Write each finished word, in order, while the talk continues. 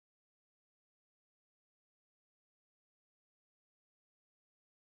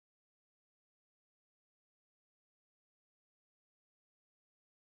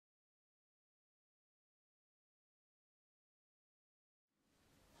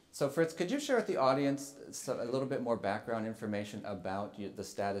So Fritz, could you share with the audience a little bit more background information about the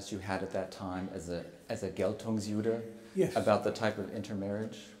status you had at that time as a Geltungsjude? Yes. About the type of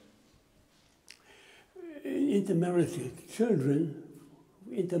intermarriage? Intermarriage, children,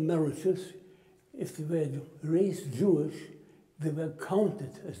 intermarriages, if they were raised Jewish, they were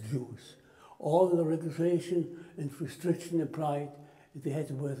counted as Jews. All the legislation and restriction applied, they had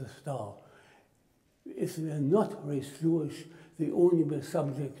to wear the star. If they were not raised Jewish, they only were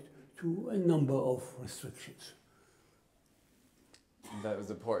subject to a number of restrictions. That was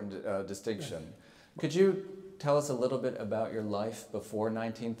an important distinction. Yes. Could you tell us a little bit about your life before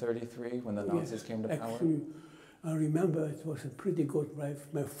 1933, when the Nazis came to power? Actually, I remember it was a pretty good life.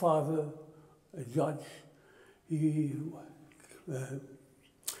 My father, a judge, he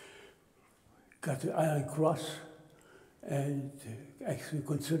got the Iron Cross and actually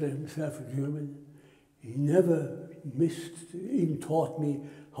considered himself a German. He never missed, even taught me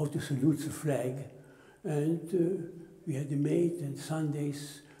how to salute the flag. And we had a maid, and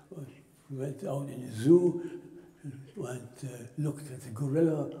Sundays we went out in the zoo and looked at the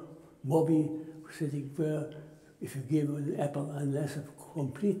gorilla Bobby sitting there. If you gave him an apple, unless it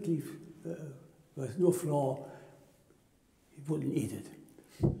completely was no flaw, he wouldn't eat it.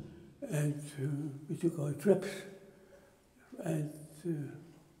 And we took our trips, and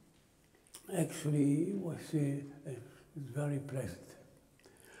actually it was very pleasant.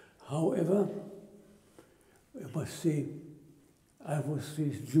 However, I must say, I was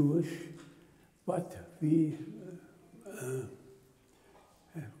raised Jewish, but we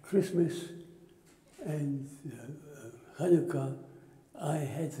Christmas and Hanukkah, I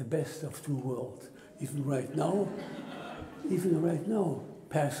had the best of two worlds. Even right now,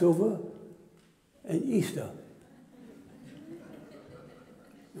 Passover and Easter.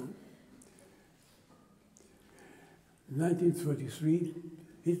 In 1933,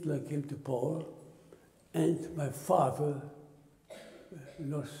 Hitler came to power, and my father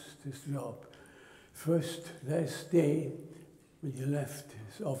lost his job. Last day, when he left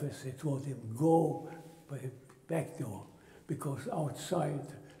his office, they told him, go by the back door, because outside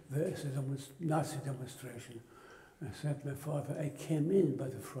there is a Nazi demonstration. I said, my father, I came in by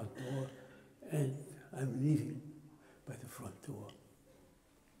the front door, and I'm leaving by the front door.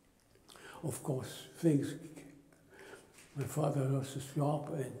 Of course, my father lost his job,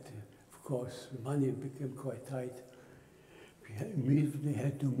 and of course, money became quite tight. We immediately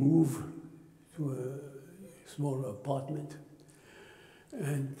had to move to a smaller apartment.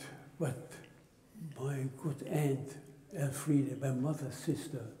 But my good aunt, Elfriede, my mother's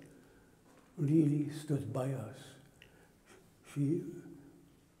sister, really stood by us. She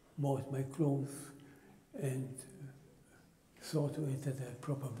bought my clothes and saw to it at a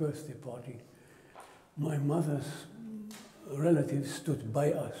proper birthday party. My mother's relatives stood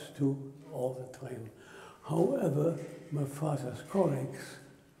by us too all the time. However, my father's colleagues,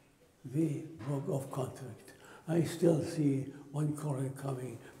 they broke off contact. I still see one colleague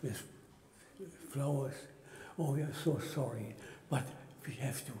coming with flowers. Oh, we are so sorry, but we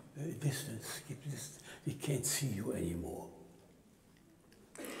have to keep distance. We can't see you anymore.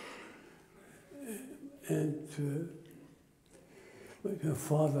 And my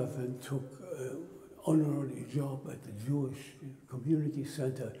father then took an honorary job at the Jewish Community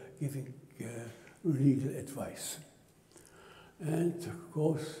Center, giving legal advice. And of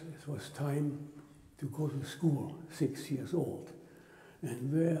course, it was time to go to school, 6 years old.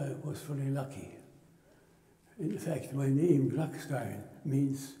 And there I was very lucky. In fact, my name, Gluckstein,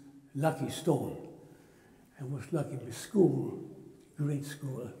 means lucky stone. I was lucky with school, great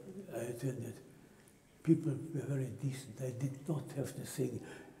school I attended. People were very decent. I did not have to sing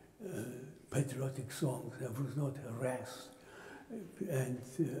patriotic songs. I was not harassed. And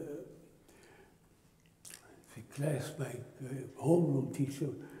the class, my homeroom teacher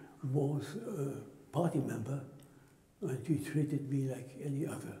was a party member, and he treated me like any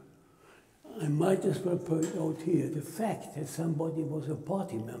other. I might as well point out here, the fact that somebody was a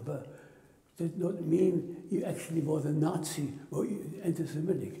party member did not mean you actually was a Nazi or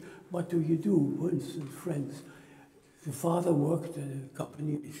anti-Semitic. What do you do? For instance, friends. The father worked at a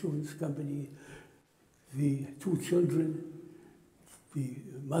company, insurance company. The two children, the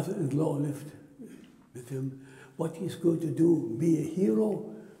mother-in-law lived with him. What he's going to do, be a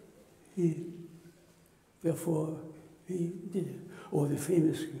hero? Therefore, he did it. Or the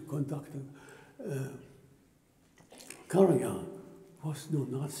famous conductor, Karajan, was no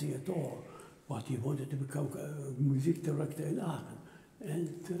Nazi at all, but he wanted to become a music director in Aachen,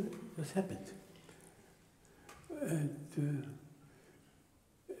 and this happened. And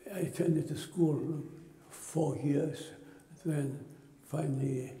I attended the school 4 years, then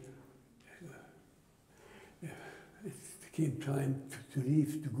finally came time to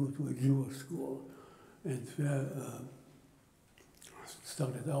leave to go to a Jewish school, and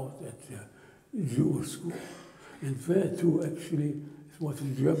started out at a Jewish school. And there too, actually, it was a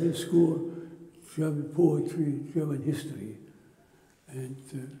German school, German poetry, German history. And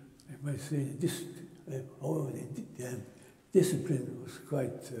I might say this, however, the discipline was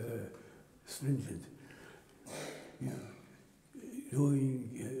quite stringent.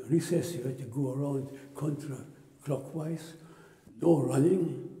 During recess, you had to go around counterclockwise, no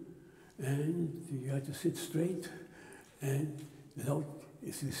running, and you had to sit straight, and without,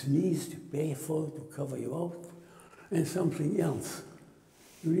 if you sneezed, barefoot to cover you out, and something else.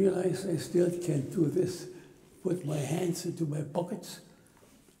 You realize I still can't do this, put my hands into my pockets.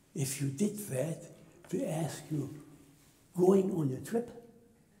 If you did that, they ask you, going on a trip?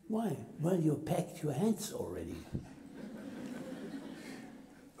 Why? Well, you packed your hands already.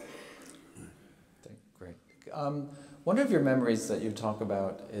 Great. One of your memories that you talk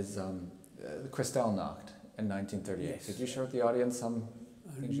about is Kristallnacht in 1938. Yes. Could you share with the audience some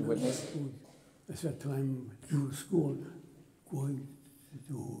things you witnessed? At that time, Jewish school, going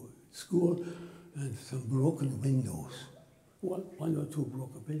to school, and some broken windows. One or two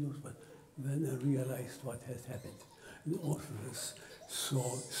broken windows, but then I realized what had happened. And also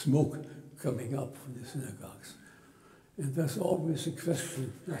saw smoke coming up from the synagogues. And there's always a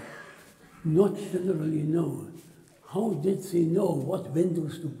question, not generally known. How did they know what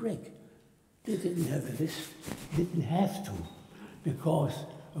windows to break? They didn't have a list, didn't have to, because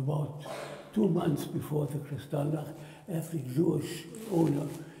about 2 months before the Kristallnacht, every Jewish owner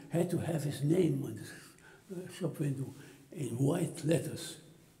had to have his name on the shop window in white letters.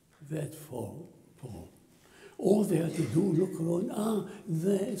 That for all they had to do, look around,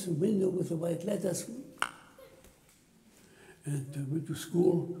 there is a window with the white letters. And went to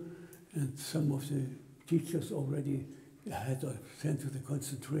school, and some of the teachers already had sent to the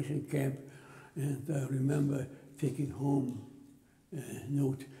concentration camp. And I remember taking home a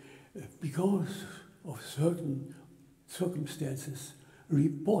note, because of certain circumstances,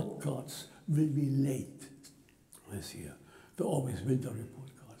 report cards will be late this year. There are always winter report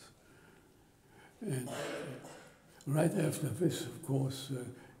cards. And right after this, of course,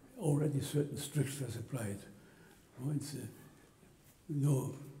 already certain strictures applied. Once,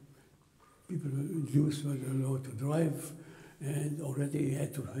 no people, Jews were allowed to drive, and already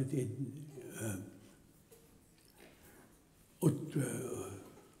had to hand in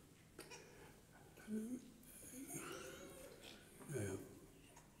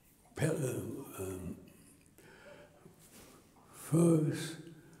furs,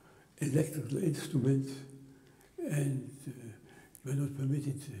 electrical instruments, and were not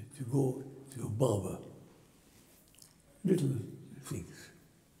permitted to go to a barber. Little things.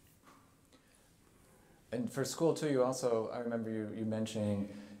 And for school too, you also, I remember you mentioning,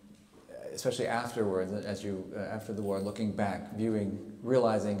 especially afterwards, as you, after the war, looking back,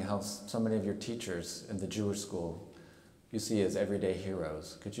 realizing how so many of your teachers in the Jewish school you see as everyday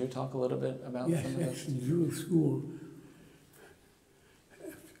heroes. Could you talk a little bit about some of Yes, actually, Jewish school,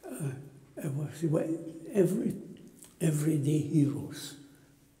 everyday heroes.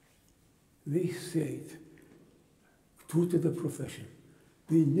 They said, true to the profession,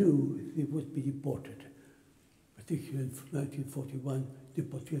 we knew they would be deported. Particularly in 1941,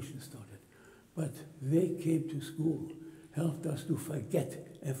 deportation started. But they came to school, helped us to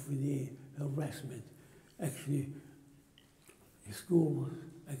forget everyday harassment. Actually, the school was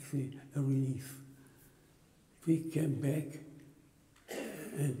actually a relief. They came back,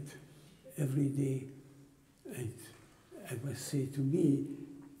 and every day, and I must say to me,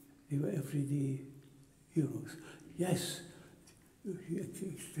 they were everyday heroes. Yes,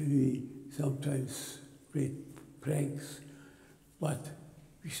 actually sometimes great pranks, but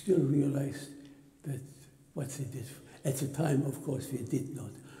we still realized that what they did. At the time, of course, we did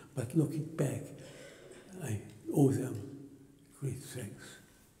not, but looking back, I owe them great thanks,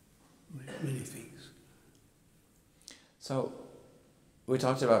 many things. So, we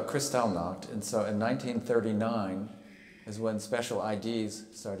talked about Kristallnacht, and so in 1939 is when special IDs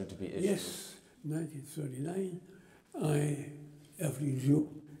started to be issued. Yes, 1939, every Jew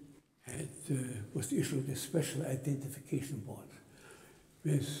was issued a special identification board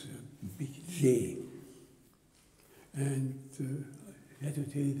with a big J. And I had to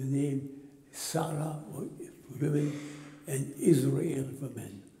tell you the name Sarah for women and Israel for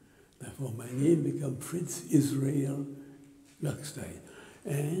men. Therefore, my name became Fritz Israel Gluckstein.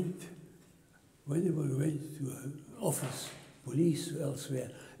 And whenever I went to an office, police or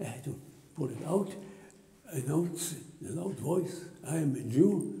elsewhere, I had to pull it out, announce in a loud voice, I am a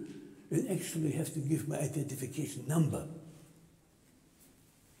Jew, and actually have to give my identification number.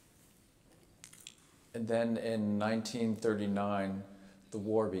 And then in 1939, the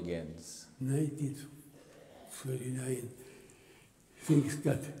war begins. 1939, things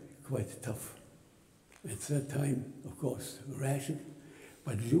got quite tough. At that time, of course, ration,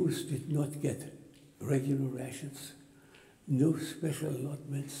 but Jews did not get regular rations, no special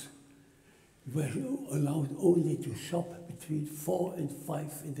allotments. We were allowed only to shop between 4 and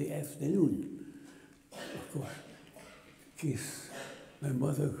 5 in the afternoon. Of course, in case my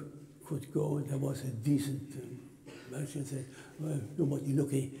mother could go and there was a decent merchant said, well, nobody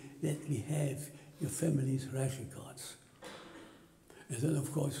looking, let me have your family's ration cards. And then,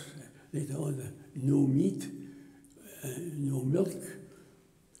 of course, later on, no meat, no milk,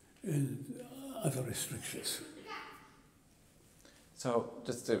 and other restrictions. So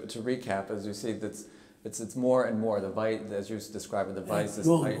just to recap, as you see, it's more and more, as you describe it, the vice is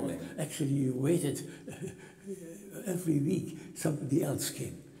tightening. Actually, you waited every week, somebody else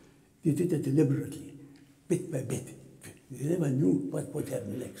came. They did it deliberately, bit by bit. You never knew what would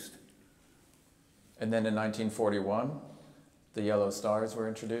happen next. And then in 1941, the yellow stars were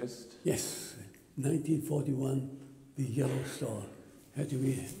introduced? Yes, 1941, the yellow star had to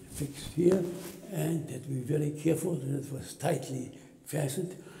be fixed here and had to be very careful that it was tightly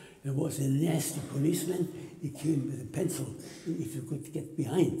fastened. There was a nasty policeman, he came with a pencil, if you could get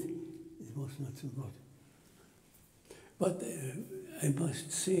behind, it was not so good. But I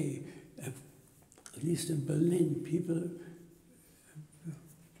must say, at least in Berlin, people,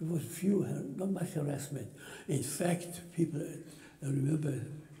 there was not much harassment. In fact, people, I remember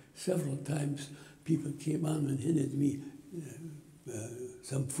several times, people came on and handed me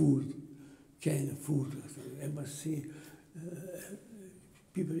some food, can of food. I must say,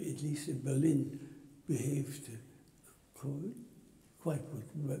 people, at least in Berlin, behaved quite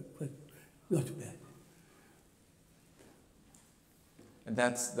good, but not bad. And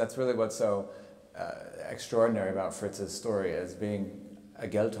that's really what's so extraordinary about Fritz's story, as being a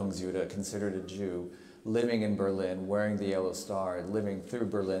Geltungsjude, considered a Jew, living in Berlin, wearing the yellow star, living through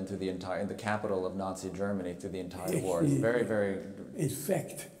Berlin, through in the capital of Nazi Germany, through the entire war. It's very, very... In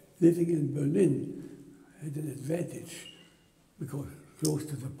fact, living in Berlin had an advantage because close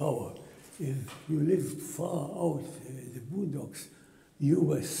to the power. If you lived far out in the boondocks, you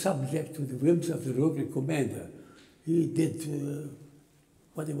were subject to the whims of the local commander. He did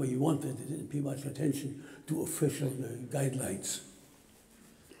whatever he wanted, didn't pay much attention to official guidelines.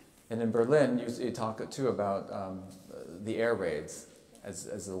 And in Berlin, you talk too about the air raids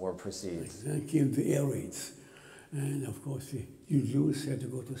as the war proceeds. Then came the air raids. And of course, you Jews had to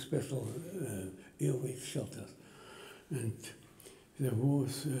go to special air raid shelters. And there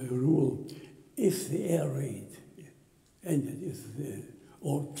was a rule, if the air raid ended, if the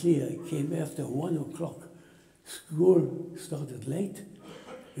all clear came after 1 o'clock, school started late,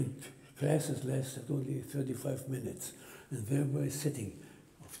 and classes lasted only 35 minutes. And there were sitting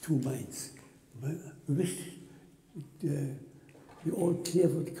of 2 minds. I wish the all clear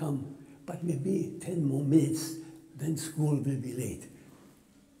would come, but maybe 10 more minutes, then school will be late.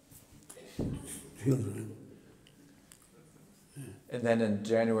 Children. And then in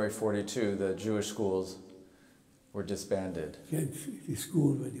January '42, the Jewish schools were disbanded. The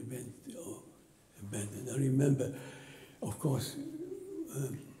school were abandoned. I remember, of course,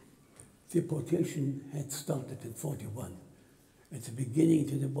 deportation had started in '41. At the beginning,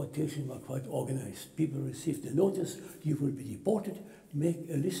 the deportation was quite organized. People received a notice, you will be deported, make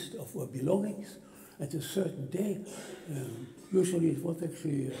a list of your belongings. At a certain day, usually it was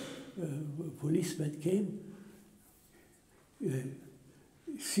actually a policeman came,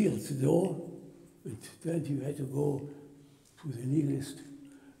 sealed the door, and then you had to go to the nearest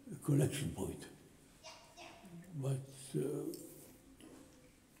collection point. But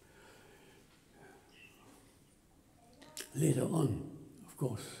later on, of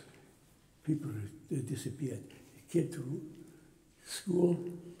course, people disappeared. They came to school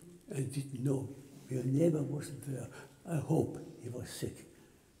and didn't know. Your neighbor wasn't there. I hope he was sick.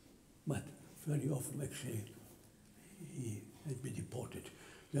 But very often, actually, he had been deported.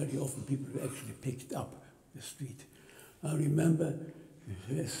 Very often, people were actually picked up the street. I remember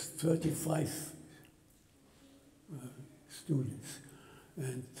there's 35 students,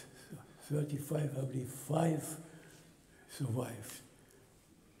 and 35, I believe, 5 survived.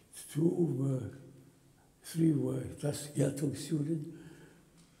 3 were just Geltungsstudent.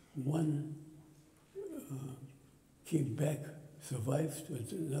 1 came back, survived,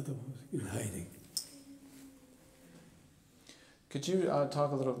 and another was in hiding. Could you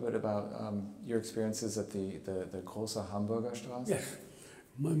talk a little bit about your experiences at the Große Hamburger Straße? Yes.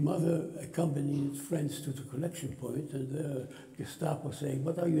 My mother accompanied friends to the collection point, and the Gestapo saying,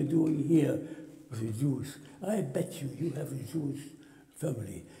 "What are you doing here? the Jews. I bet you have a Jewish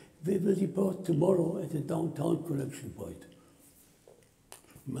family. We will deport tomorrow at the downtown collection point.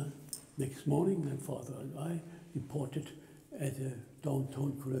 Next morning, my father and I deported at the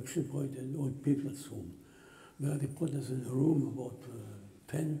downtown collection point in old people's home. Where they put us in a room about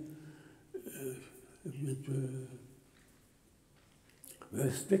 10. We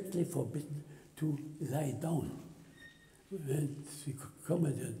were strictly forbidden to lie down. And the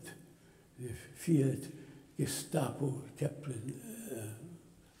commandant, the field Gestapo Captain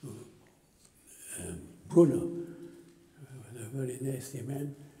Brunner, a very nasty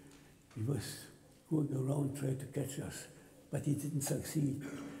man, he was going around trying to catch us, but he didn't succeed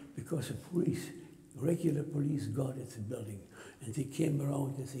because the police, regular police guarded the building, and they came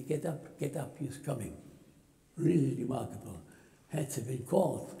around and said, get up, he's coming. Really remarkable. Had they been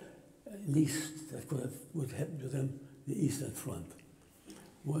called, at least that would happen to them, the Eastern Front.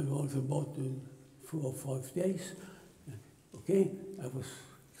 Well, it was about 4 or 5 days. Okay,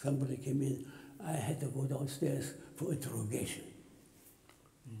 somebody came in. I had to go downstairs for interrogation.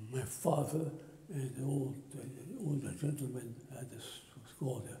 My father and the older gentleman, this was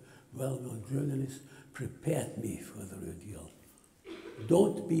called a well-known journalist, prepared me for the ordeal.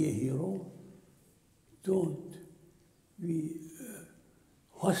 Don't be a hero. Don't be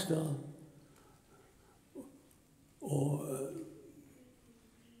hostile or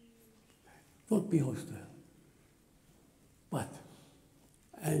don't be hostile, but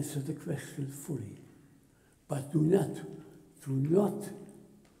answer the question fully. But do not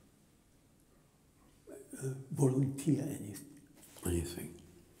volunteer anything.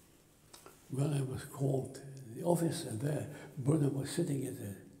 Well, I was called in the office, and there Brunner was sitting at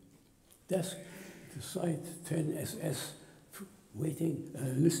the desk, the side 10 SS, waiting,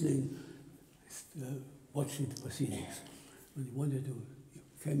 listening, watching the proceedings. When he wanted to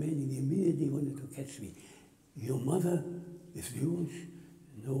come in, he immediately wanted to catch me. Your mother is Jewish?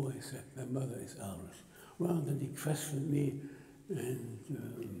 No, I said, my mother is Irish. Well, then he questioned me, and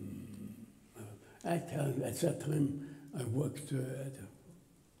I tell you, at that time, I worked at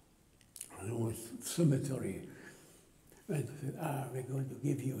a cemetery. And I said, we're going to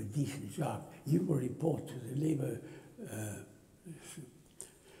give you a decent job. You will report to the labor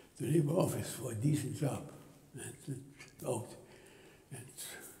office for a decent job. And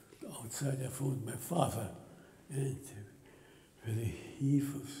outside I found my father, and with a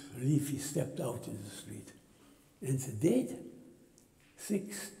heave of relief he stepped out in the street. And the date,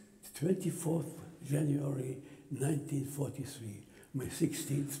 24th January 1943, my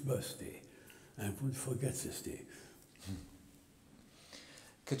 16th birthday. I won't forget this day.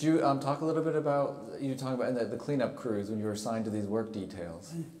 Could you talk a little bit about, you talking about the cleanup crews when you were assigned to these work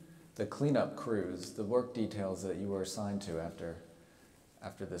details? The cleanup crews, the work details that you were assigned to after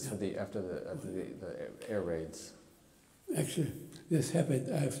this, yeah. after the air raids. Actually, this happened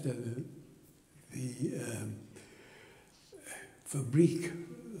after the fabric.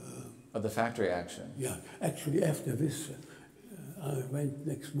 Of the factory action. Yeah, actually after this, I went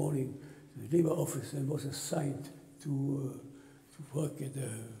next morning to the labor office and was assigned to work at the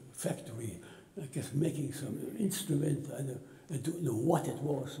factory, I guess making some instrument. I don't know what it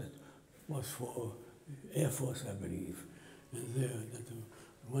was. It was for Air Force, I believe. And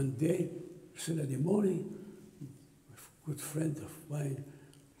one day, Saturday morning, a good friend of mine,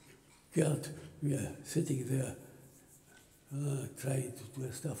 Gert, we are sitting there trying to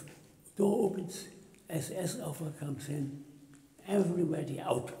do stuff. Door opens, SS officer comes in, everybody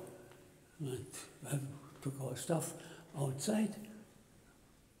out. And I took our stuff outside.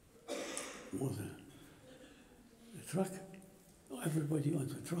 Was a truck, everybody on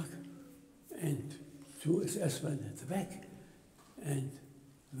the truck, and 2 SS men at the back, and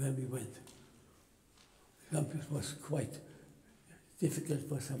then we went. Campus was quite difficult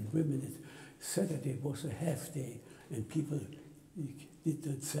for some women. Saturday was a half day, and people did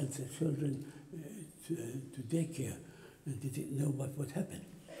not send their children to daycare, and they didn't know what would happen.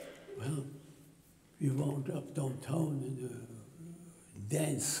 Well, we wound up downtown in a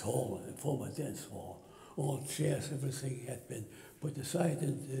dance hall, a former dance hall. All chairs, everything had been put aside,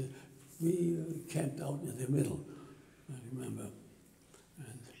 and we camped out in the middle, I remember.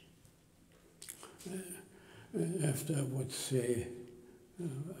 And after, I would say,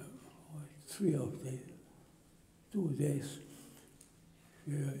 2 days,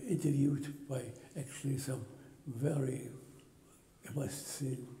 we were interviewed by actually some very, I must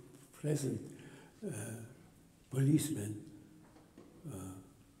say, pleasant policemen,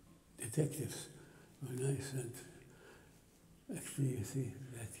 detectives, very nice, and actually you see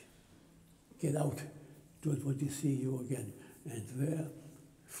that, get out, don't want to see you again. And there,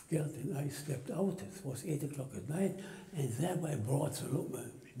 scared, and I stepped out. It was 8 o'clock at night, and thereby broke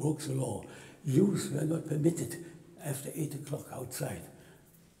the law. Jews were not permitted after 8 o'clock outside.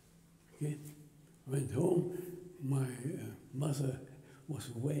 Okay? Went home. My mother was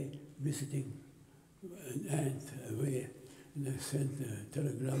away visiting an aunt away, and I sent a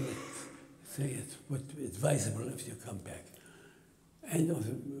telegram saying it was advisable if you come back. End of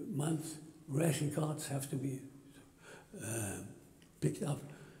the month, ration cards have to be picked up.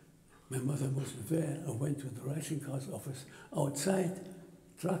 My mother wasn't there. I went to the ration cards office outside,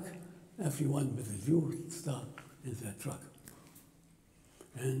 truck, everyone with a Jew star in their truck.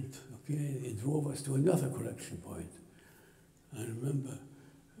 And okay, it drove us to another collection point. I remember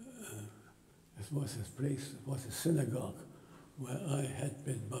it was this place, it was a synagogue where I had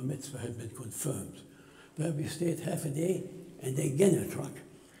been, bar mitzvah had been confirmed. There we stayed half a day, and again a truck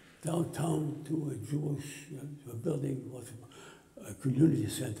downtown to a Jewish building, was a community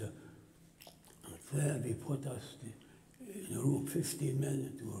center. And there they put us in a room, 15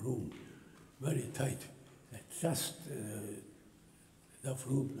 men into a room, very tight, just enough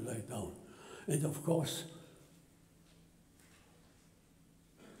room to lie down. And of course,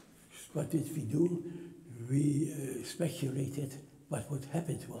 what did we do? We speculated what would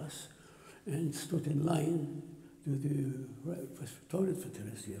happen to us and stood in line to the toilet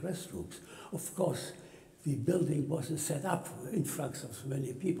facility, restrooms. Of course, the building wasn't set up for influx of so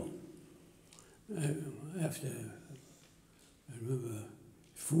many people. After, I remember,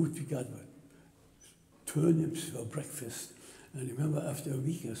 food we got turnips for breakfast. And I remember after a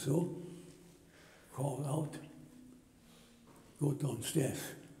week or so, called out, go downstairs,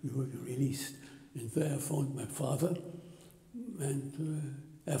 we will be released. And there I found my father, and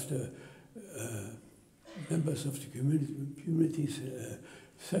after members of the community's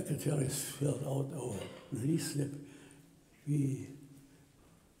secretaries filled out our release slip, we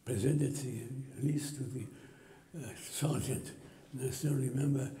presented the release to the sergeant. And I still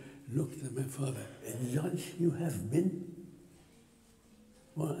remember, looked at my father, and Judge, you have been?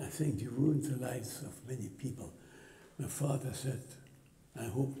 Well, I think you ruined the lives of many people. My father said, I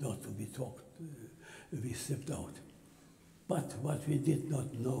hope not to be stepped out. But what we did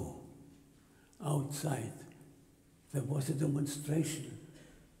not know, outside, there was a demonstration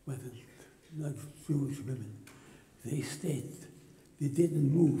by the not Jewish women. They stayed, they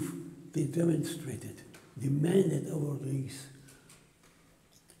didn't move, they demonstrated, demanded our release.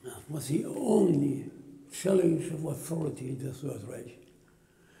 That was the only challenge of authority in the Third Reich.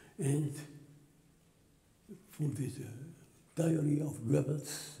 And from the diary of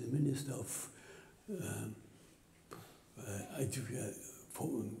Goebbels, the minister of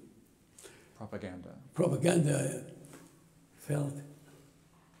propaganda, felt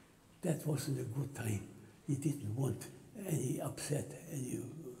that wasn't a good time. He didn't want any upset,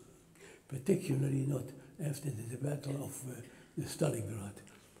 particularly not after the battle of the Stalingrad.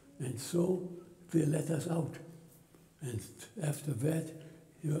 And so they let us out. And after that,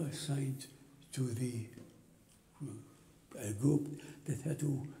 you were assigned to the group that had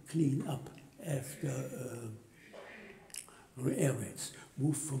to clean up after air raids,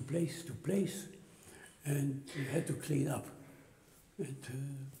 moved from place to place, and we had to clean up. And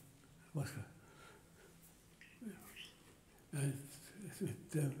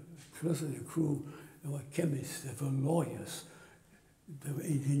the rest of the crew, there were chemists, there were lawyers, there were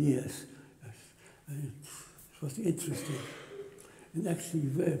engineers. And it was interesting. And actually,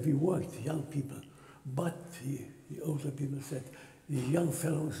 where we worked, young people, but the older people said, the young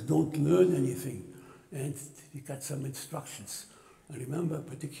fellows don't learn anything. And we got some instructions. I remember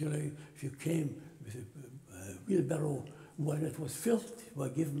particularly if you came with a wheelbarrow while it was filled, you were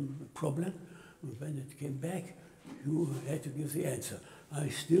given a problem. And when it came back, you had to give the answer. I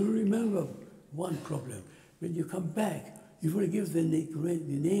still remember one problem. When you come back, you will give the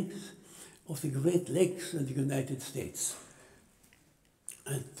names of the Great Lakes in the United States.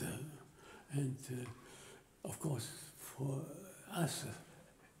 And of course, for us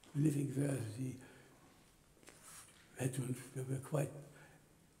living there, we were quite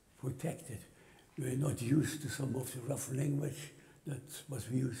protected. We were not used to some of the rough language that was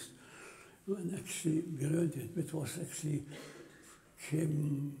used. And actually, we learned it. It was actually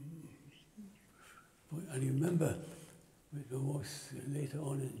came. I remember when I was later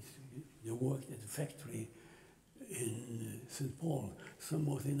on I worked at the factory in St. Paul. Some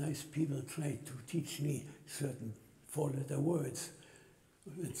of the nice people tried to teach me certain four-letter words,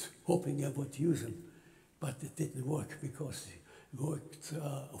 hoping I would use them. But it didn't work because the words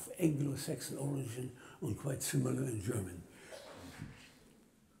are of Anglo-Saxon origin and quite similar in German.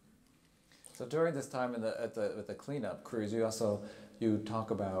 So during this time with the cleanup crews, you talk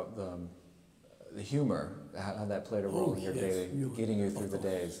about the humor, how that played a role in your daily, getting you through the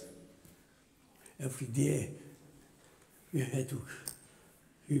days. Every day we had to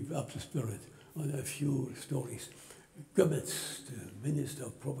keep up the spirit on a few stories. Goebbels, the Minister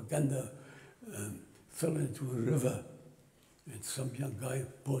of Propaganda, fell into a river and some young guy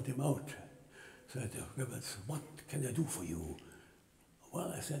brought him out. Said, Goebbels, what can I do for you?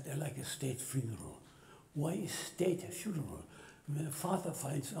 Well, I said, I like a state funeral. Why is state a funeral? When a father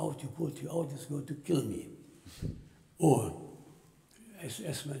finds out you put you out, he's going to kill me. Or, as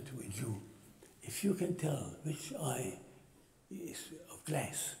meant to a Jew, if you can tell which eye is of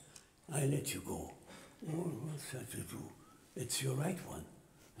glass, I let you go. Oh, what's that to do? It's your right one.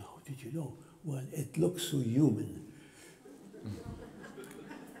 How did you know? Well, it looks so human.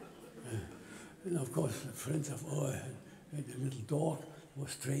 And of course, friends of ours had a little dog,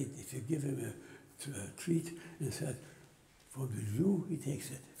 was trained. If you give him a treat and said, for the Jew, he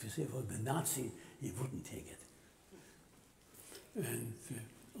takes it. If you say for the Nazi, he wouldn't take it. And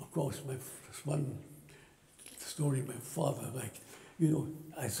of course, one story my father liked, you know,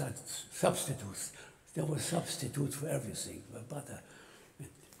 I said substitutes. There were substitutes for everything, for butter. And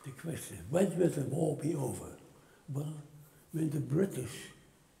the question, when will the war be over? Well, when the British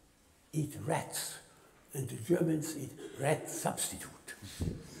eat rats and the Germans eat rat substitute.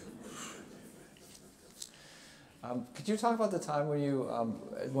 Could you talk about the time when you,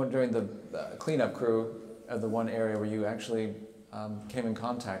 during the cleanup crew of the one area where you actually came in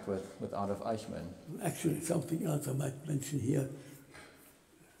contact with Adolf Eichmann? Actually, something else I might mention here.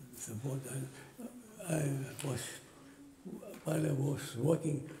 While I was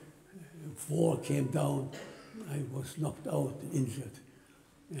working, war came down, I was knocked out, injured,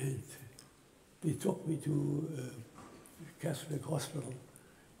 and they took me to Catholic hospital,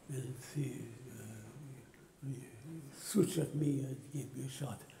 and they sutured me and gave me a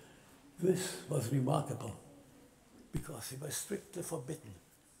shot. This was remarkable, because it was strictly forbidden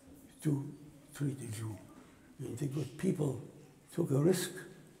to treat a Jew. And the good people took a risk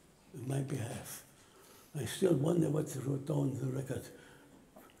on my behalf. I still wonder what they wrote down the record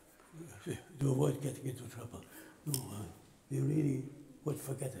to avoid getting into trouble. No, they really would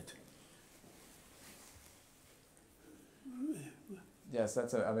forget it. Yes,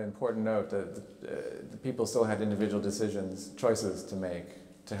 that's an important note. The people still had individual choices to make,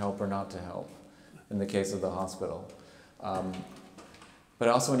 to help or not to help, in the case of the hospital. But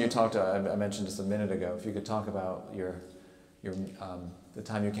also when you talked, I mentioned just a minute ago, if you could talk about the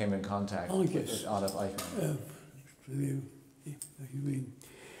time you came in contact with Adolf Eichmann.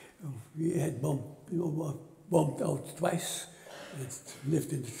 We had bombed out twice. I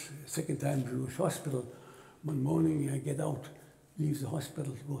lived in the second time Jewish hospital. One morning I get out, leave the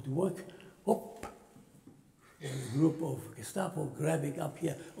hospital to go to work. Hop! A group of Gestapo grabbing up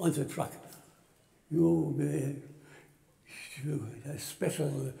here on the truck. You a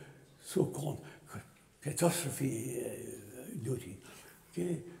special so-called catastrophe duty.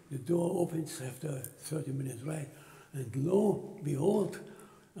 Okay, the door opens after a 30-minute ride, and lo, behold,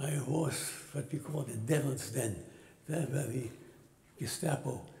 I was what we call the devil's den. There were the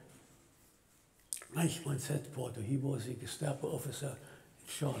Gestapo. Eichmann's headquarters, he was a Gestapo officer in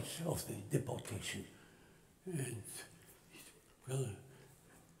charge of the deportation. And, well,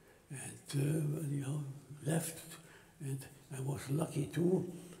 and left, and I was lucky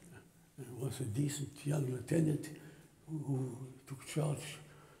too. I was a decent young lieutenant who took charge,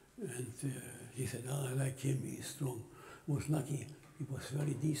 and he said, oh, I like him, he's strong. I was lucky, he was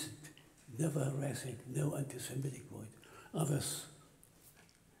very decent, never harassing, no anti-Semitic word. Others,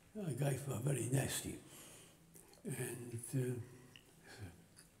 guys were very nasty. And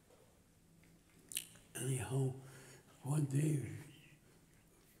anyhow, one day,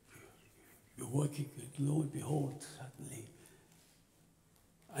 we're working, and lo and behold, suddenly,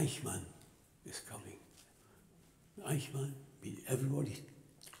 Eichmann is coming. Eichmann, everybody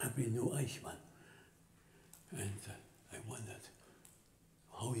knew Eichmann. And I wondered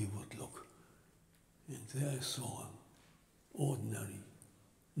how he would look. And there I saw him, ordinary.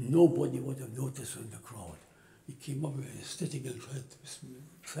 Nobody would have noticed in the crowd. He came up with a statical thread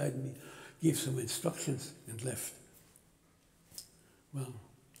beside me, gave some instructions, and left. Well,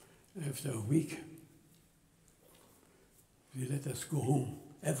 after a week, they let us go home.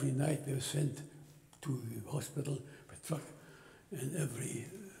 Every night we were sent to the hospital by truck, and every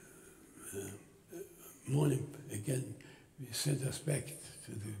morning again they sent us back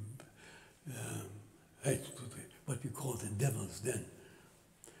to what we call the devil's den.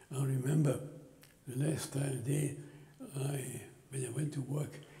 I remember the last day when I went to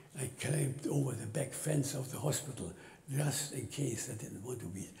work, I climbed over the back fence of the hospital just in case I didn't want to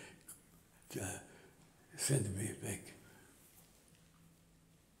be sent me back.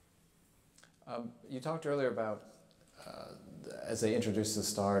 You talked earlier about, as they introduced the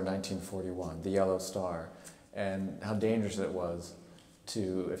star in 1941, the yellow star, and how dangerous it was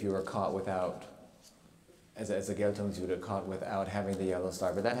to, if you were caught without, as a Geltungs, you would have caught without having the yellow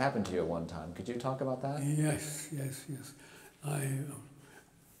star. But that happened to you at one time. Could you talk about that? Yes. I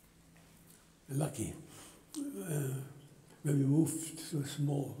lucky. When we moved to a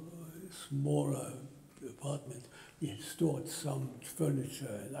smaller apartment, we had stored some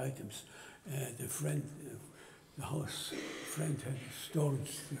furniture and items. And a friend, the house friend, had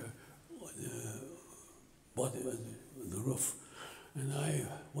storage on the bottom, on the roof, and I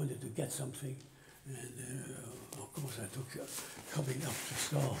wanted to get something. And of course, I took coming up the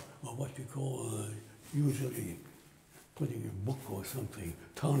star, or what we call usually putting a book or something,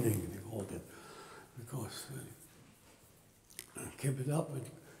 turning they called it, because I kept it up and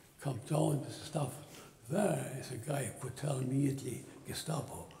come down with the stuff. There is a guy who could tell immediately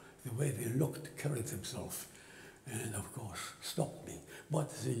Gestapo, the way they looked, carried themselves, and of course stopped me.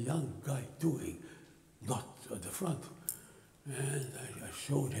 What is a young guy doing? Not at the front. And I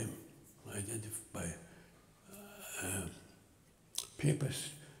showed him, identified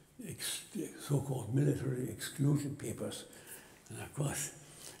papers, so-called military exclusion papers. And of course,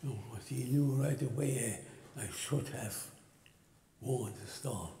 what he knew right away, I should have worn the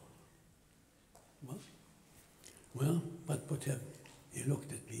star. Well, what put him? He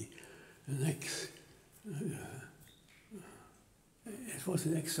looked at me. It was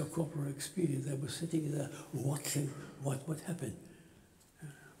an extracorporeal experience. I was sitting there watching what would happen.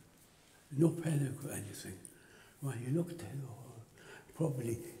 No panic or anything. Well, he looked at it,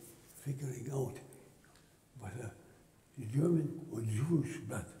 probably figuring out whether German or Jewish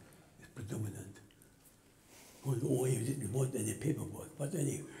blood is predominant. Or he didn't want any paperwork, but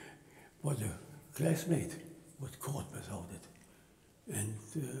was a classmate was caught without it. And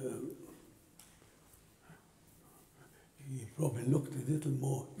he probably looked a little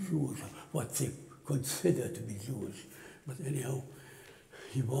more Jewish, what they consider to be Jewish. But anyhow,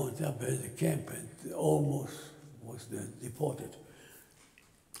 he wound up at the camp and almost was deported.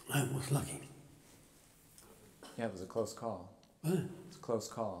 I was lucky. Yeah, it was a close call. Huh? It was a close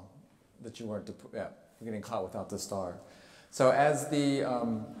call that you weren't getting caught without the star. So as the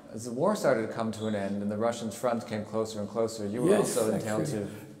war started to come to an end and the Russian front came closer and closer, you were also entailed to...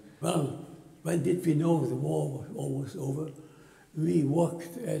 Well, when did we know the war was almost over? We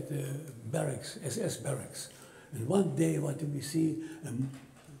worked at the barracks, SS barracks. And one day, what did we see?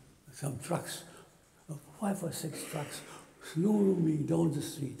 Some trucks, 5 or 6 trucks, slowly down the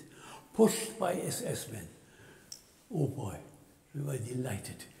street, pushed by SS men. Oh boy, we were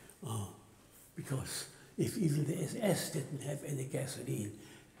delighted. Because if even the SS didn't have any gasoline,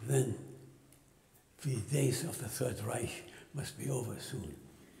 then the days of the Third Reich must be over soon.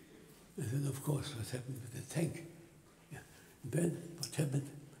 And then, of course, what happened with the tank? Yeah. And then what happened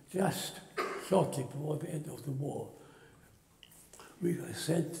just shortly before the end of the war, we were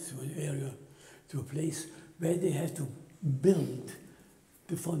sent to an area, to a place where they had to build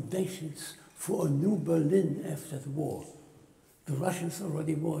the foundations for a new Berlin after the war. The Russians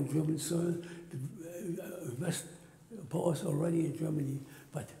already were in German soil, the West powers already in Germany,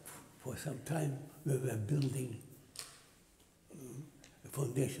 but for some time we were building the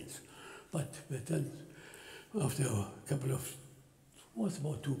foundations. But then, after a couple of, was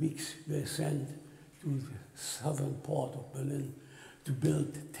about 2 weeks, we were sent to the southern part of Berlin to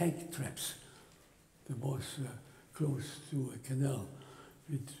build tank traps. That was close to a canal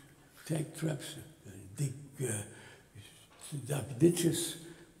with tank traps, dug ditches,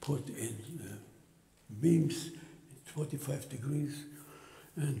 put in beams, 45 degrees,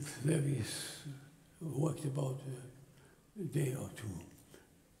 and there we worked about a day or 2.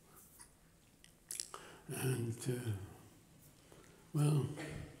 And, well,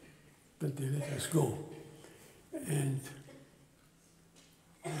 but they let us go. And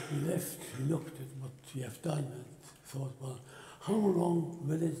we left, we looked at what we have done and thought, well, how long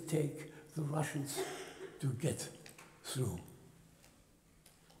will it take the Russians to get through?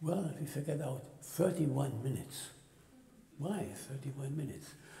 Well, we figured out 31 minutes. Why 31 minutes?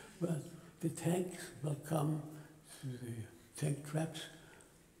 Well, the tanks will come to the tank traps.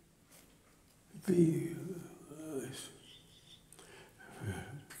 The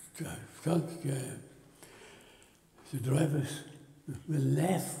drivers will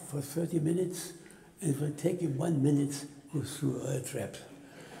laugh for 30 minutes and it will take him 1 minute to go through our traps.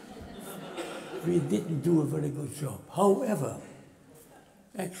 We didn't do a very good job. However,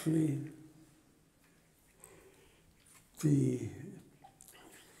 Actually,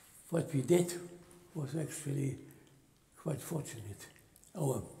 what we did was actually quite fortunate,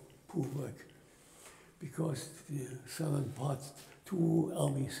 our poor work, because the southern part, two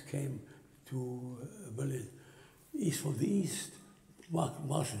armies came to Berlin. East from the east,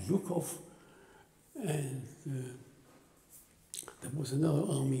 Marshal Zhukov, and there was another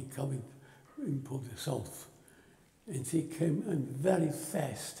army coming in from the south. And they came in very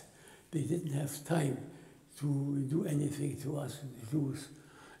fast. They didn't have time to do anything to us, the Jews.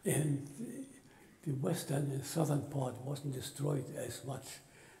 And the western and southern part wasn't destroyed as much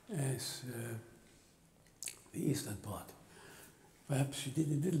as the eastern part. Perhaps she did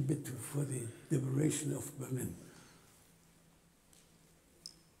a little bit for the liberation of Berlin.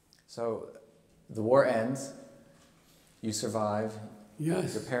 So the war ends, you survive,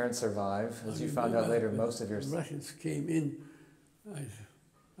 yes. Your parents survive. As you found out later, most of your... The Russians came in. I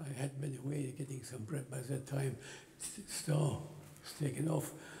had been away getting some bread by that time. Star was taken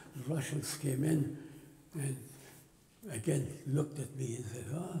off. The Russians came in and again looked at me and said,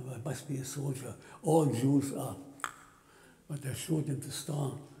 I must be a soldier. All Jews are. But I showed them the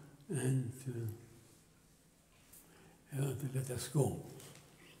star and they let us go.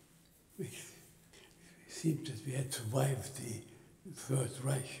 It seemed that we had survived the Third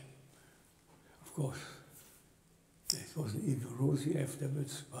Reich. Of course, it wasn't even rosy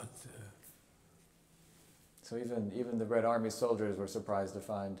afterwards, but... So even the Red Army soldiers were surprised to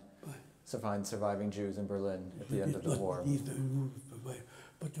find surviving Jews in Berlin at the end of the war.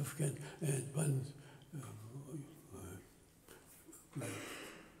 But again, and one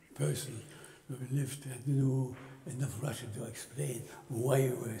person who lived and knew enough Russian to explain why we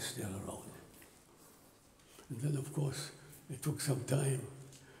were still around. And then, of course, it took some time.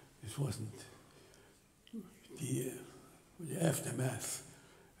 It wasn't the aftermath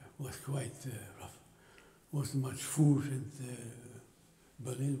was quite rough. Wasn't much food, and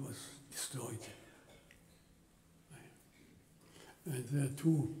Berlin was destroyed. And there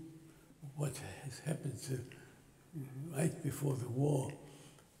too, what has happened right before the war,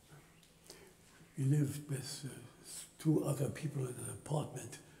 we lived with two other people in an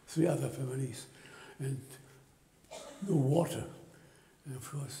apartment, three other families, and no water. And of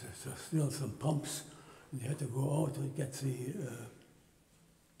course, there's still some pumps, and you had to go out and get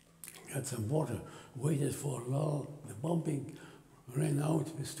some water. Waited for a lull, the bumping, ran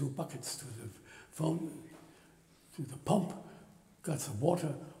out with 2 buckets to the fountain, to the pump, got some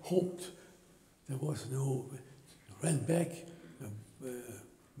water, hoped there was no, ran back, the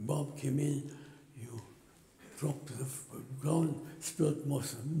bomb came in, you dropped to the ground, spilled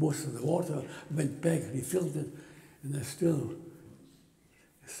most of the water, went back, refilled it, and there's still,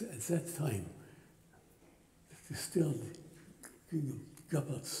 at that time, there's still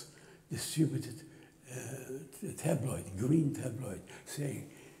Goebbels distributed a tabloid, green tabloid, saying,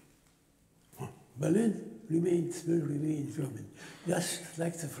 Berlin will remain German. Just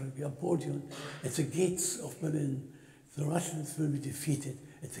like the Napoleon, at the gates of Berlin, the Russians will be defeated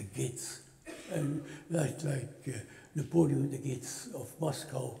at the gates. And like Napoleon at the gates of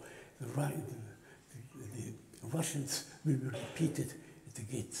Moscow, the Russians will be defeated at the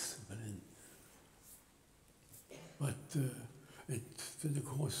gates of Berlin. But then of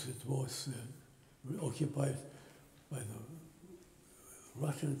course it was occupied by the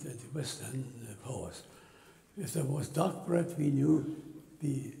Russians and the Western powers. If there was dark bread, we knew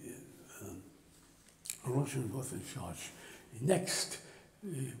the Russian was in charge. Next,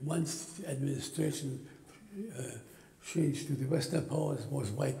 once the administration changed to the Western powers,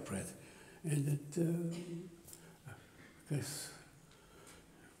 was white bread. And I guess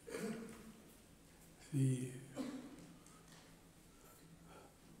the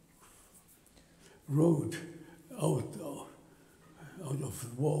road out of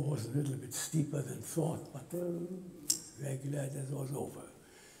the war was a little bit steeper than thought, but we're glad that was over.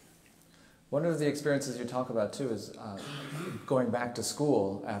 One of the experiences you talk about too is going back to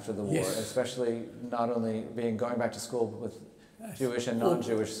school after the war, yes. Especially not only going back to school with Jewish and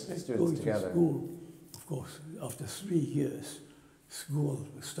non-Jewish students together. To school, of course, after 3 years, school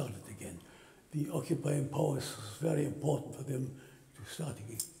started again. The occupying powers was very important for them to start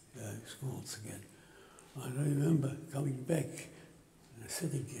schools again. And I remember coming back and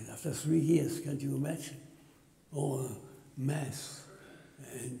sitting in after 3 years, can't you imagine? All Mass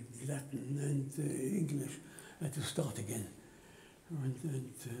and Latin and English had to start again. And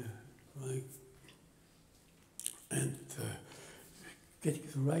getting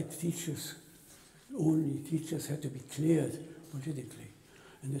the right teachers, only teachers had to be cleared politically.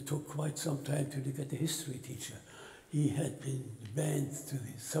 And it took quite some time to get a history teacher. he had been banned to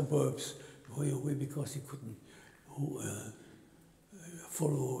the suburbs, going away because he couldn't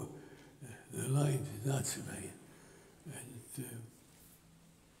follow the line, the Nazi line.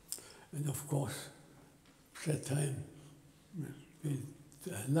 And of course, at that time,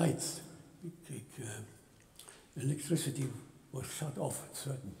 with lights, electricity was shut off at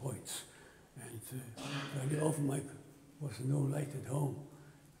certain points. And very often there was no light at home.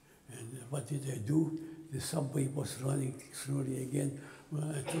 And what did I do? The subway was running slowly again.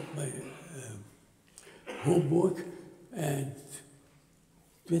 Well, I took my homework and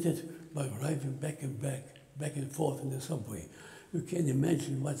did it by driving back and forth in the subway. You can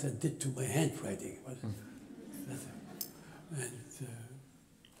imagine what that did to my handwriting.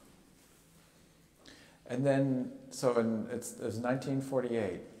 And then, so it was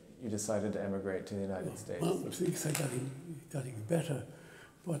 1948, you decided to emigrate to the United States. Well, things are getting better,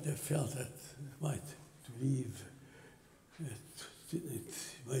 but I felt that to leave.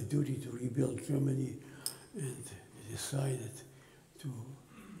 It's my duty to rebuild Germany, and I decided to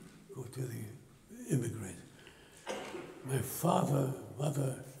go to the immigrant. My father,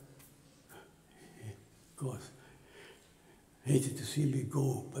 mother, of course, hated to see me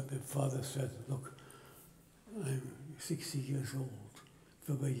go, but my father said, look, I'm 60 years old. If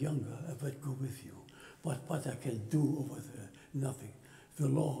I were younger, I would go with you. But what I can do over there, nothing. The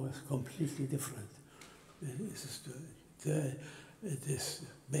law is completely different. It is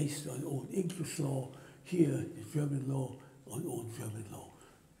based on old English law, here the German law on old German law.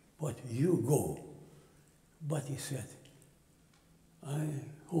 But you go. But he said, I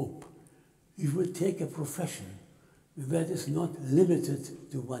hope you will take a profession that is not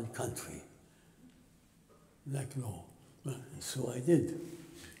limited to one country, like law. Well, so I did.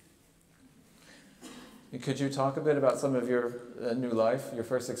 Could you talk a bit about some of your new life, your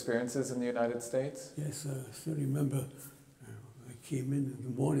first experiences in the United States? Yes, I still remember I came in the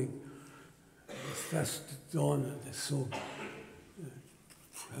morning, it was fast dawn, and I saw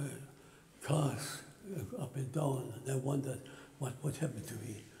cars up and down, and I wondered what would happen to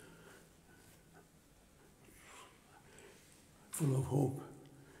me. Full of hope.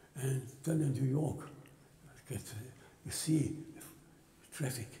 And then in New York, you see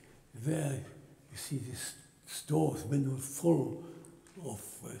traffic. There you see these stores, windows full of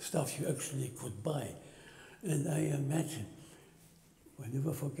stuff you actually could buy. And I imagine, I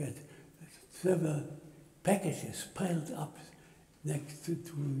never forget, there were packages piled up next to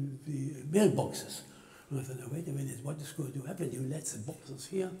the mailboxes. And I thought, no, wait a minute, what is going to happen? You let the boxes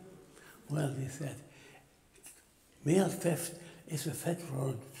here? Well, they said, mail theft is a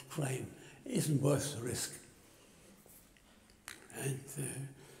federal crime. It isn't worth the risk. And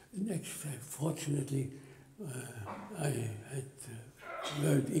next, fortunately, I had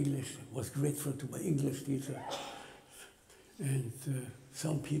learned English, was grateful to my English teacher. And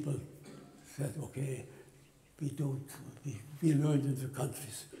some people said, okay, we learned in the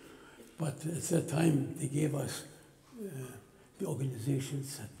countries. But at that time, they gave us, the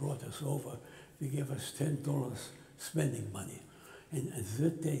organizations that brought us over, they gave us $10 spending money. And at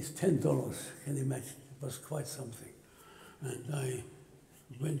that days, $10, can you imagine, it was quite something. And I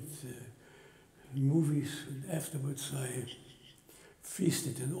went to movies, and afterwards I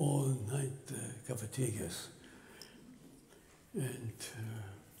feasted in all-night cafeterias. And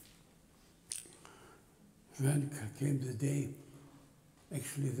then came the day,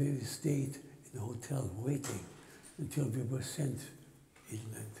 actually they stayed in the hotel waiting until we were sent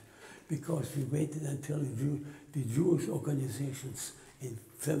inland, because we waited until the Jewish organizations in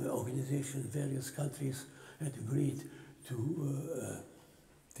various countries had agreed to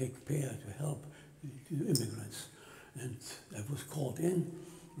take care, to help the immigrants. And I was called in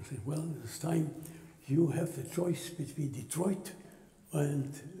and said, well, it's time. You have the choice between Detroit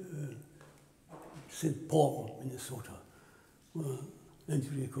and St. Paul, Minnesota. Well, and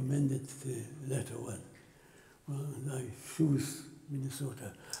you recommended the latter one. Well, and I chose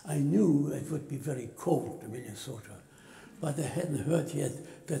Minnesota. I knew it would be very cold in Minnesota, but I hadn't heard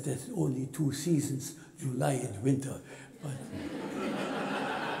yet that there's only 2 seasons, July and winter. But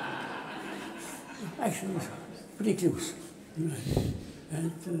actually, it's pretty close.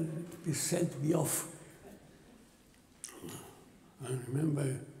 And they sent me off. I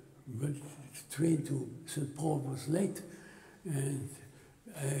remember when the train to St. Paul was late, and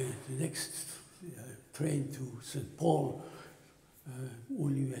the next train to St. Paul,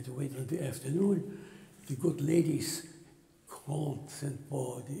 only we had to wait until the afternoon. The good ladies called St.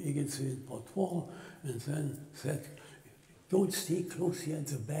 Paul, the agency in Portois, and then said, don't stay close here in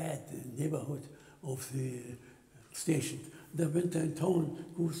the bad neighborhood of the station. They went downtown,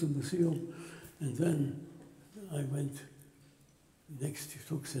 go to the museum, and then I went next,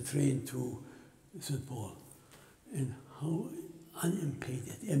 took the train to St. Paul. And how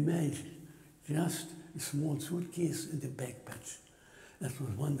unimpeded, imagine, just a small suitcase and a backpack. That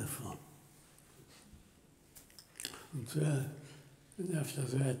was wonderful. And after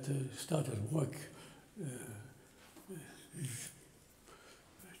that, started work.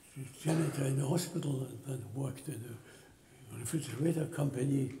 Janitor in the hospital, and then worked in a refrigerator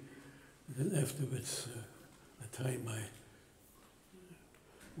company. And then afterwards, the time I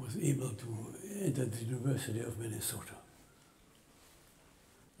was able to enter the University of Minnesota.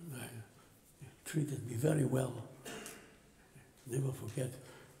 And they treated me very well. Never forget,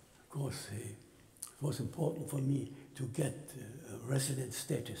 of course, it was important for me to get a resident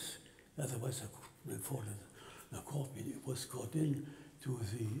status. Otherwise, I couldn't afford it. It was called in to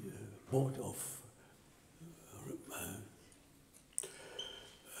the board of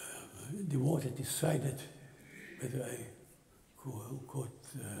the board had decided whether I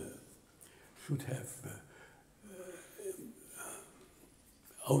should have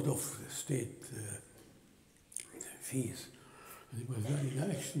out of state fees. And it was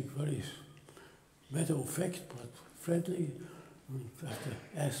very actually very matter of fact but friendly, and after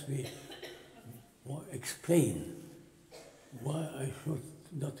asked me explain why I should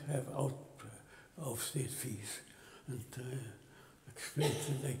not have out of state fees. And explained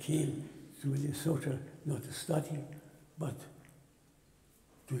that I came to Minnesota not to study, but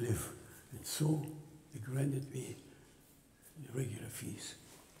to live. And so they granted me the regular fees.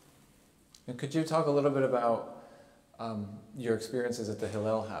 And could you talk a little bit about your experiences at the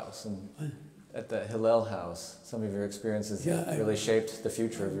Hillel House? And at the Hillel House, some of your experiences really shaped the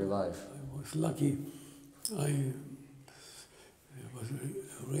future of your life. I was lucky. I was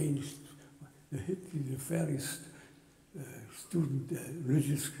arranged the fairest student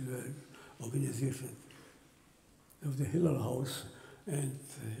religious organization of the Hillel House, and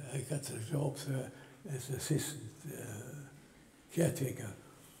I got the job there as assistant caretaker.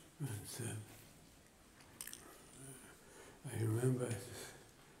 And I remember it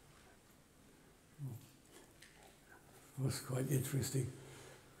was quite interesting.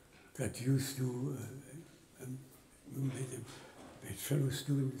 Got used to my fellow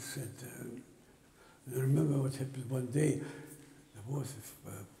students, and I remember what happened one day. There was a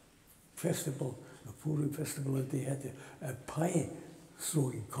festival, a Purim festival, and they had a pie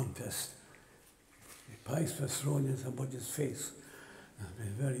throwing contest. The pies were thrown in somebody's face. And they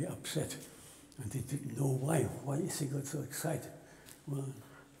were very upset, and they didn't know why. Why is he got so excited? Well,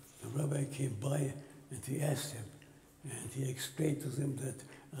 the rabbi came by and he asked him, and he explained to them that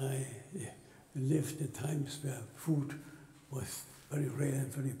I lived in times where food was very rare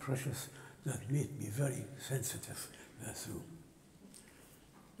and very precious. That made me very sensitive thereto.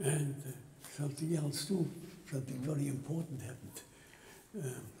 And something else too, something very important happened.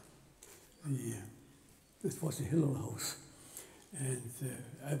 This was the Hillel House. And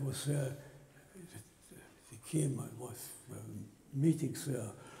I was there, they came, I was meetings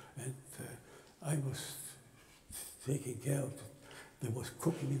there, and I was taking care of, there was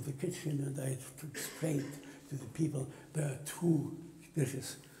cooking in the kitchen, and I had to explain to the people there are two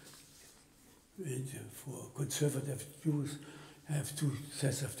dishes. And for conservative Jews, have two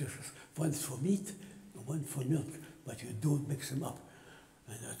sets of dishes. One's for meat and one for milk, but you don't mix them up.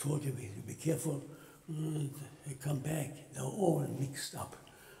 And I told him to be careful. And I come back, they're all mixed up.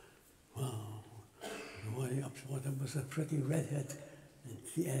 Wow. One was a pretty redhead, and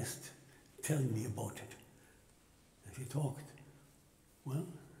she asked, tell me about it. And she talked. Well,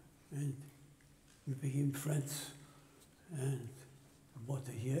 and we became friends, and about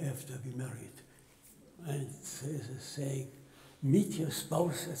a year after we married. And there's a saying, meet your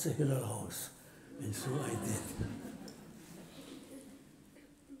spouse at the Hillel House. And so I did.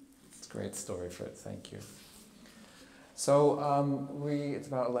 Great story, Fritz. Thank you. So it's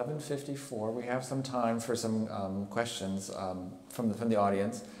about 11:54. We have some time for some questions from the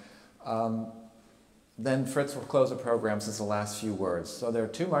audience. Then Fritz will close the program since the last few words. So there are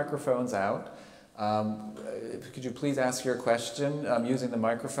two microphones out. Could you please ask your question using the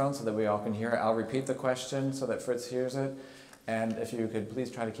microphone so that we all can hear it? I'll repeat the question so that Fritz hears it. And if you could please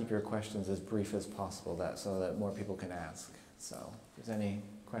try to keep your questions as brief as possible, so that more people can ask. So if there's any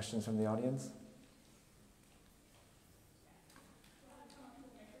questions from the audience?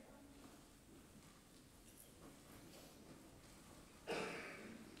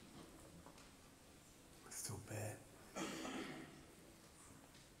 It's so bad.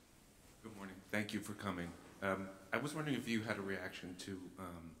 Good morning. Thank you for coming. I was wondering if you had a reaction to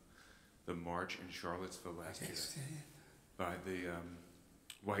the march in Charlottesville last year by the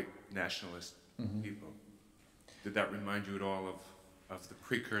white nationalist people. Did that remind you at all of the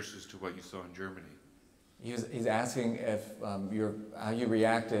precursors to what you saw in Germany? He's asking if how you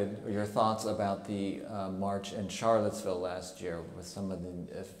reacted, or your thoughts about the march in Charlottesville last year, with some of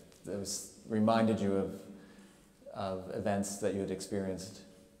if it reminded you of events that you had experienced.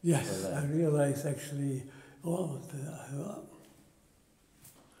 Yes, I realized actually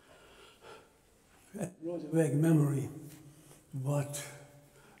that brought a vague memory, but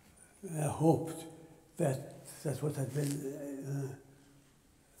I hoped that what had been.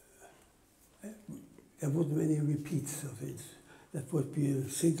 There wouldn't be any repeats of it. That would be a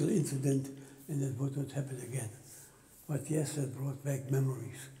single incident and it would not happen again. But yes, that brought back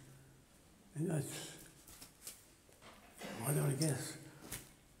memories. And that's, I don't guess,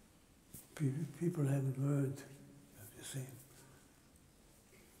 people haven't learned the same.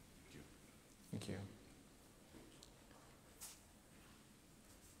 Thank you.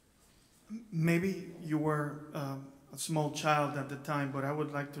 Maybe you were a small child at the time, but I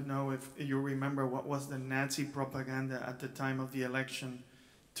would like to know if you remember what was the Nazi propaganda at the time of the election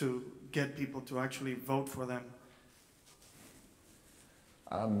to get people to actually vote for them.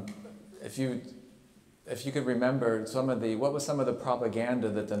 If you could remember what was some of the propaganda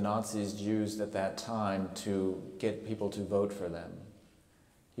that the Nazis used at that time to get people to vote for them?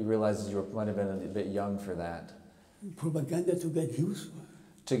 He realizes you might have been a bit young for that. Propaganda to get used?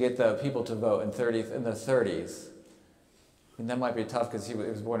 To get the people to vote in the 30s. And that might be tough because he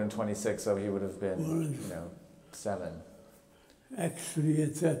was born in 26, so he would have been, 7. Actually,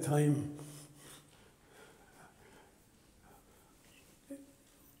 at that time,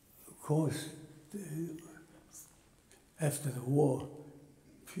 of course, after the war,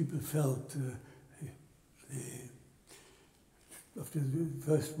 people felt after the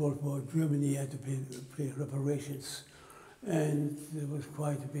First World War, Germany had to pay reparations, and there was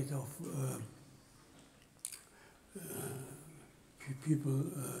quite a bit of people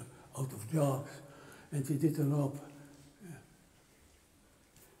out of jobs, and they did a lot,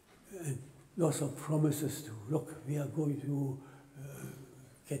 and lots of promises to, look, we are going to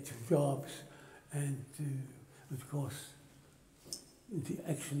get you jobs, and of course, they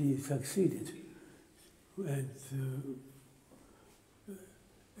actually succeeded. And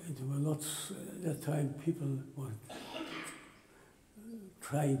there were lots, at that time, people were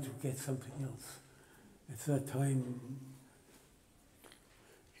trying to get something else. At that time,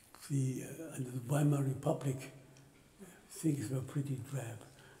 under the Weimar Republic, things were pretty drab,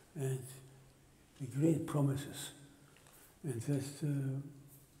 and the great promises. And just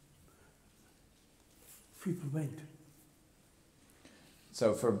people went.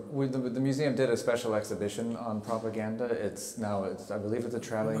 So the museum did a special exhibition on propaganda. I believe it's a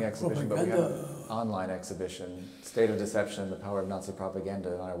traveling exhibition, but we have an online exhibition, State of Deception, The Power of Nazi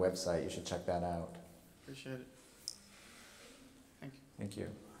Propaganda, on our website. You should check that out. Appreciate it. Thank you. Thank you.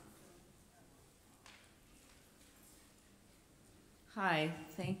 Hi,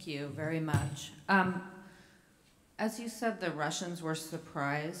 thank you very much. As you said, the Russians were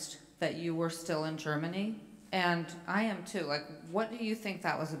surprised that you were still in Germany, and I am too. Like, what do you think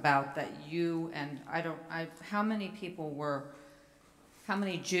that was about, that you and how many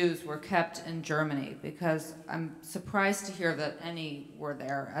Jews were kept in Germany? Because I'm surprised to hear that any were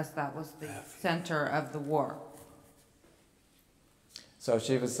there, as that was the center of the war. So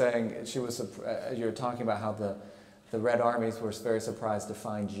she was saying, you were talking about how the Red Armies were very surprised to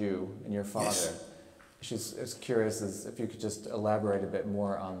find you and your father. Yes. She's curious if you could just elaborate a bit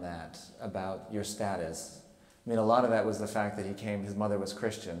more on that, about your status. I mean, a lot of that was the fact that his mother was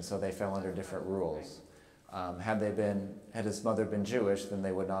Christian, so they fell under different rules. Had his mother been Jewish, then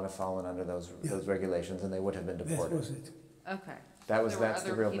they would not have fallen under those regulations, and they would have been deported. That was it. Okay. That's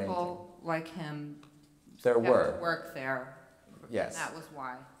the real main thing. There were other people like him. There were. That worked there. Yes. That was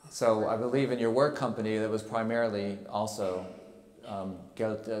why. So I believe in your work company that was primarily also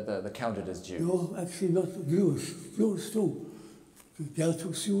counted as Jews. No, actually not Jews. Jews too.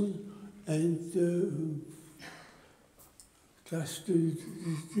 Geltungsjuden and just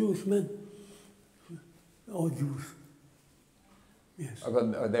Jewish men. All Jews. Yes.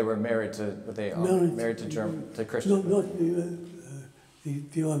 Or they were married to, married to Christians? No, not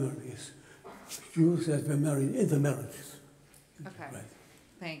the honor is Jews that were married, intermarriages. Okay. Right.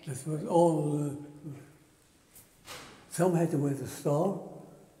 Thank you. That was all. Some had to wear the star.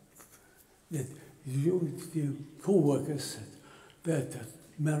 That the co-workers that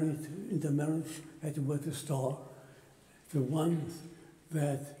married intermarriage had to wear the star. The ones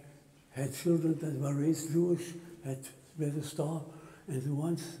that had children that were raised Jewish had to wear the star, and the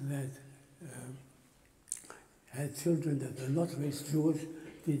ones that had children that were not raised Jewish,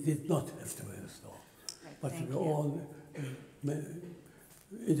 they did not have to wear the star. Okay, but Thank we're you. all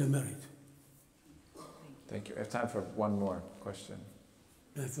intermarried. Thank you. I have time for one more question.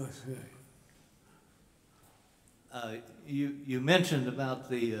 That was You mentioned about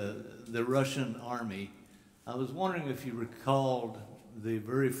the Russian army. I was wondering if you recalled the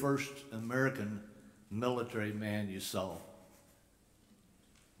very first American military man you saw.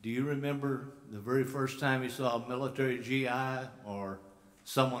 Do you remember the very first time you saw a military GI or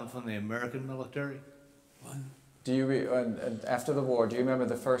someone from the American military? one. Do you, and after the war, do you remember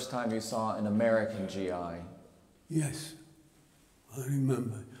the first time you saw an American GI? Yes, I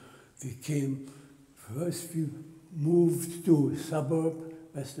remember. We came, first we moved to a suburb,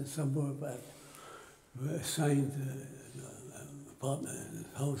 western suburb, and were assigned apartment,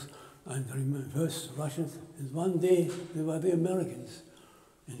 house, and I remember first Russians, and one day they were the Americans.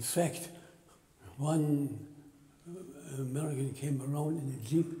 In fact, one American came around in a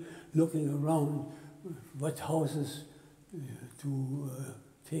jeep looking around what houses to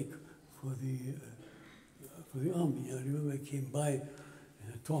take for the army. I remember I came by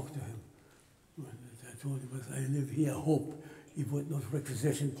and I talked to him. And I told him, I live here, I hope he would not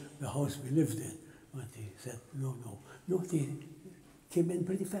requisition the house we lived in. But he said, no. No, they came in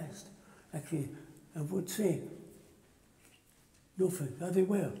pretty fast. Actually, I would say, no, they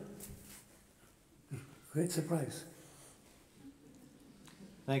were. Great surprise.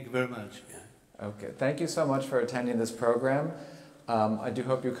 Thank you very much. Okay, thank you so much for attending this program. I do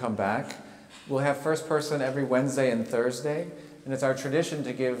hope you come back. We'll have first person every Wednesday and Thursday, and it's our tradition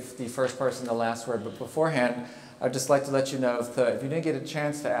to give the first person the last word. But beforehand, I'd just like to let you know if you didn't get a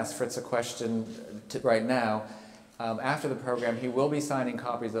chance to ask Fritz a question right now, after the program, he will be signing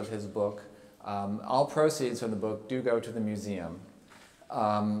copies of his book. All proceeds from the book do go to the museum.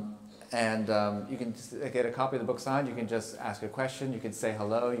 You can get a copy of the book signed. You can just ask a question. You can say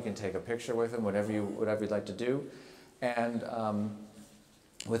hello. You can take a picture with him, whatever you'd like to do. And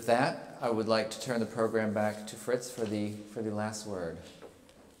with that, I would like to turn the program back to Fritz for the last word.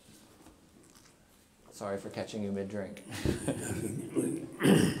 Sorry for catching you mid-drink.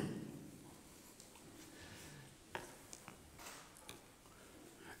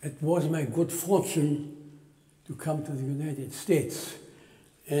 It was my good fortune to come to the United States,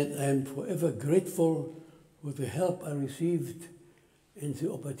 and I'm forever grateful for the help I received and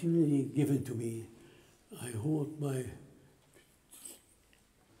the opportunity given to me. I hold my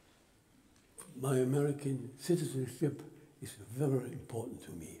American citizenship is very important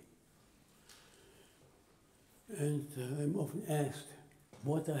to me. And I'm often asked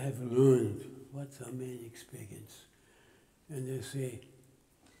what I have learned, what's my main experience. And they say,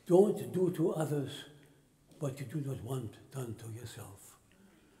 don't do to others what you do not want done to yourself.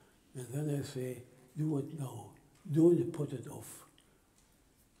 And then I say, do it now. Don't put it off.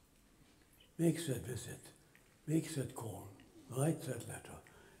 Make that visit. Make that call. Write that letter.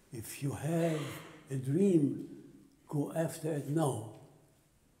 If you have a dream, go after it now.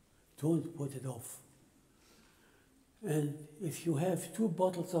 Don't put it off. And if you have 2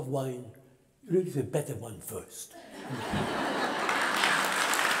 bottles of wine, drink the better one first.